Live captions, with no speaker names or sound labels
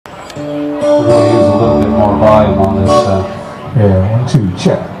volume on this. Yeah, 1, 2,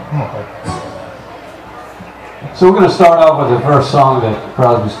 check. So we're going to start off with the first song that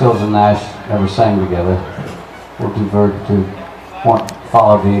Crosby, Stills, and Nash ever sang together. We'll won't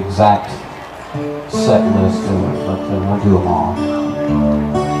follow the exact set list, but we'll do them all.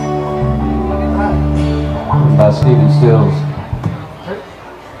 By Stephen Stills.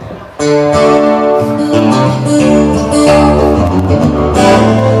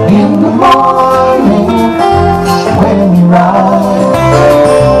 In the morning when you rise,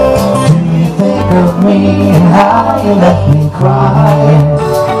 do you think of me and how you left me crying?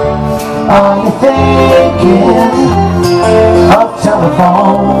 Are you thinking of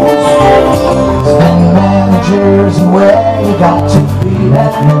telephones, and managers, and where you got to be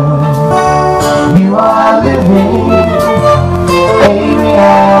at noon? You are living a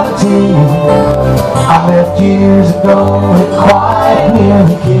reality I left years ago. It quite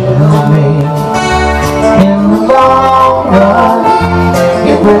nearly killed me. In the long run,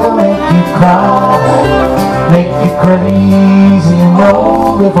 it will make you cry, make you crazy and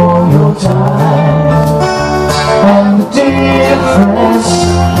old before your time. And the difference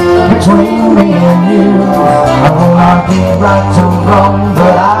between me and you, I will not be right or wrong,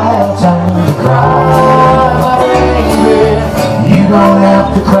 but I have time to cry. You don't have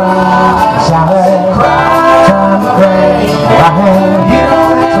to cry, 'cause I have time to pray. I have, you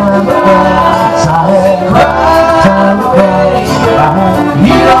don't have time to cry, 'cause I have time to pray. I have,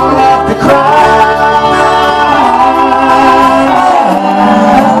 you don't have to cry.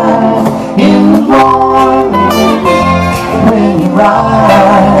 In the morning when you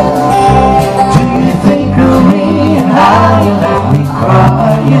rise, do you think of me and how you left me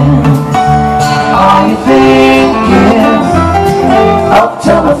crying? Are you thinking of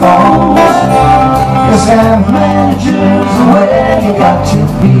telephones, yes, and managers, where you got to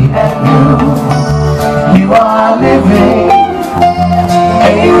be at noon? You are living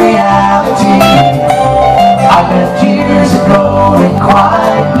a reality I left years ago and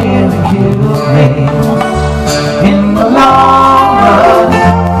quite nearly killed me. In